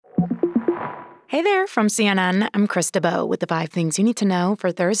Hey there, from CNN, I'm Chris DeBow with the 5 things you need to know for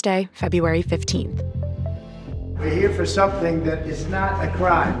Thursday, February 15th. We're here for something that is not a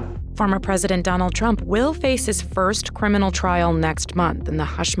crime. Former President Donald Trump will face his first criminal trial next month in the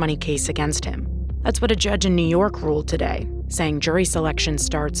hush money case against him. That's what a judge in New York ruled today, saying jury selection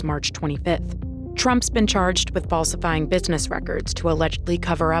starts March 25th. Trump's been charged with falsifying business records to allegedly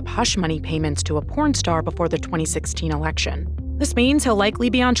cover up hush money payments to a porn star before the 2016 election. This means he'll likely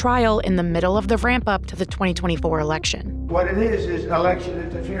be on trial in the middle of the ramp-up to the 2024 election. What it is election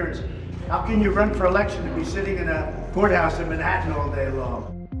interference. How can you run for election and be sitting in a courthouse in Manhattan all day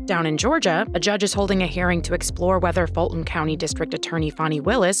long? Down in Georgia, a judge is holding a hearing to explore whether Fulton County District Attorney Fani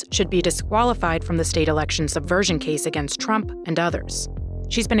Willis should be disqualified from the state election subversion case against Trump and others.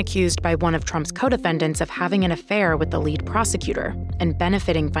 She's been accused by one of Trump's co-defendants of having an affair with the lead prosecutor and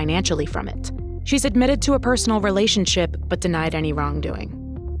benefiting financially from it. She's admitted to a personal relationship but denied any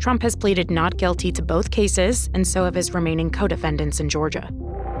wrongdoing. Trump has pleaded not guilty to both cases, and so have his remaining co-defendants in Georgia.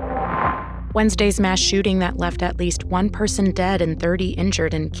 Wednesday's mass shooting that left at least 1 person dead and 30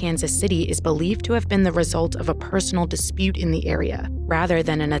 injured in Kansas City is believed to have been the result of a personal dispute in the area, rather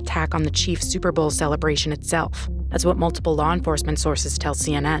than an attack on the Chiefs' Super Bowl celebration itself. That's what multiple law enforcement sources tell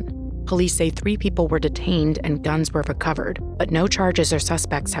CNN. Police say 3 people were detained and guns were recovered, but no charges or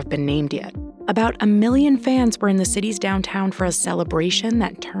suspects have been named yet. About 1 million fans were in the city's downtown for a celebration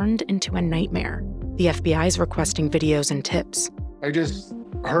that turned into a nightmare. The FBI is requesting videos and tips. I just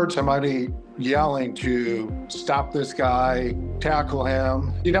heard somebody yelling to stop this guy, tackle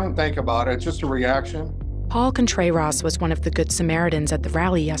him. You don't think about it, it's just a reaction. Paul Contreras was one of the Good Samaritans at the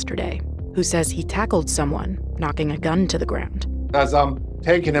rally yesterday, who says he tackled someone, knocking a gun to the ground. As I'm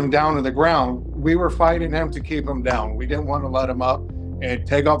taking him down to the ground, we were fighting him to keep him down. We didn't want to let him up and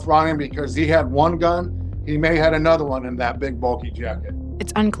take off running because he had one gun. He may have had another one in that big bulky jacket.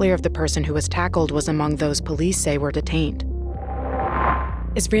 It's unclear if the person who was tackled was among those police say were detained.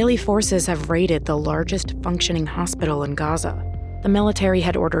 Israeli forces have raided the largest functioning hospital in Gaza. The military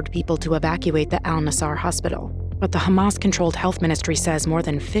had ordered people to evacuate the Al-Nasser hospital, but the Hamas-controlled health ministry says more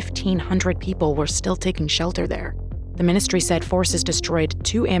than 1,500 people were still taking shelter there. The ministry said forces destroyed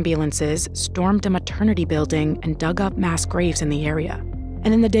 2 ambulances, stormed a maternity building, and dug up mass graves in the area.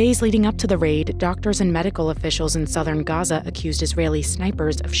 And in the days leading up to the raid, doctors and medical officials in southern Gaza accused Israeli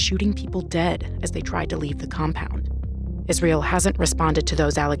snipers of shooting people dead as they tried to leave the compound. Israel hasn't responded to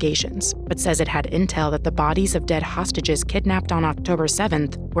those allegations, but says it had intel that the bodies of dead hostages kidnapped on October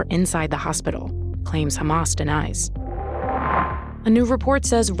 7th were inside the hospital, claims Hamas denies. A new report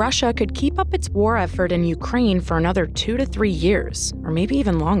says Russia could keep up its war effort in Ukraine for another 2 to 3 years, or maybe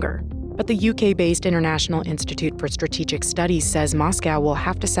even longer. But the UK-based International Institute for Strategic Studies says Moscow will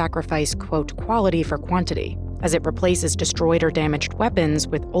have to sacrifice, quote, quality for quantity, as it replaces destroyed or damaged weapons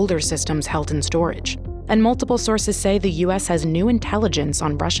with older systems held in storage. And multiple sources say the US has new intelligence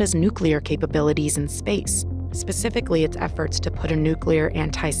on Russia's nuclear capabilities in space, specifically its efforts to put a nuclear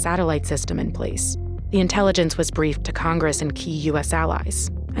anti-satellite system in place. The intelligence was briefed to Congress and key US allies,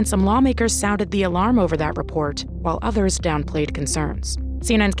 and some lawmakers sounded the alarm over that report, while others downplayed concerns.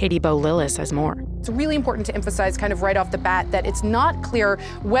 CNN's Katie Bowe-Lillis has more. It's really important to emphasize kind of right off the bat that it's not clear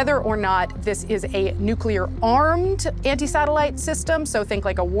whether or not this is a nuclear-armed anti-satellite system, so think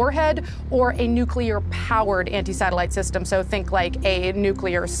like a warhead, or a nuclear-powered anti-satellite system, so think like a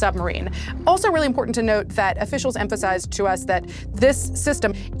nuclear submarine. Also really important to note that officials emphasized to us that this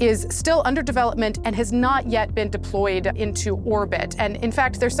system is still under development and has not yet been deployed into orbit. And in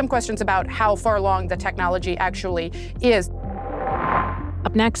fact, there's some questions about how far along the technology actually is.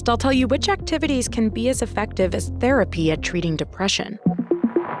 Up next, I'll tell you which activities can be as effective as therapy at treating depression.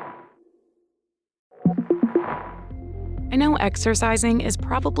 I know exercising is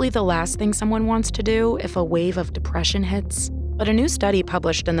probably the last thing someone wants to do if a wave of depression hits, but a new study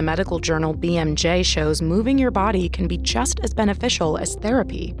published in the medical journal BMJ shows moving your body can be just as beneficial as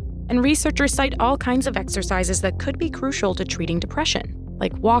therapy. And researchers cite all kinds of exercises that could be crucial to treating depression,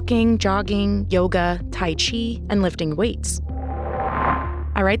 like walking, jogging, yoga, tai chi, and lifting weights.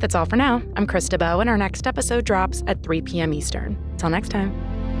 All right, that's all for now. I'm Chris DeBow, and our next episode drops at 3 p.m. Eastern. Till next time.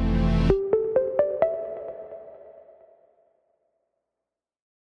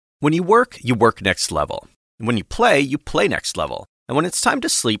 When you work next level. And when you play next level. And when it's time to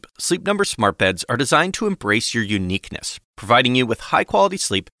sleep, Sleep Number smart beds are designed to embrace your uniqueness, providing you with high-quality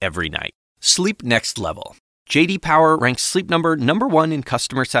sleep every night. Sleep next level. J.D. Power ranks Sleep Number #1 in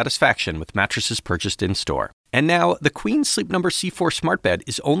customer satisfaction with mattresses purchased in-store. And now, the Queen Sleep Number C4 smart bed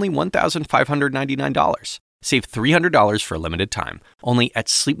is only $1,599. Save $300 for a limited time, only at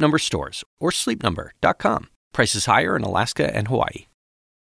Sleep Number stores or sleepnumber.com. Prices higher in Alaska and Hawaii.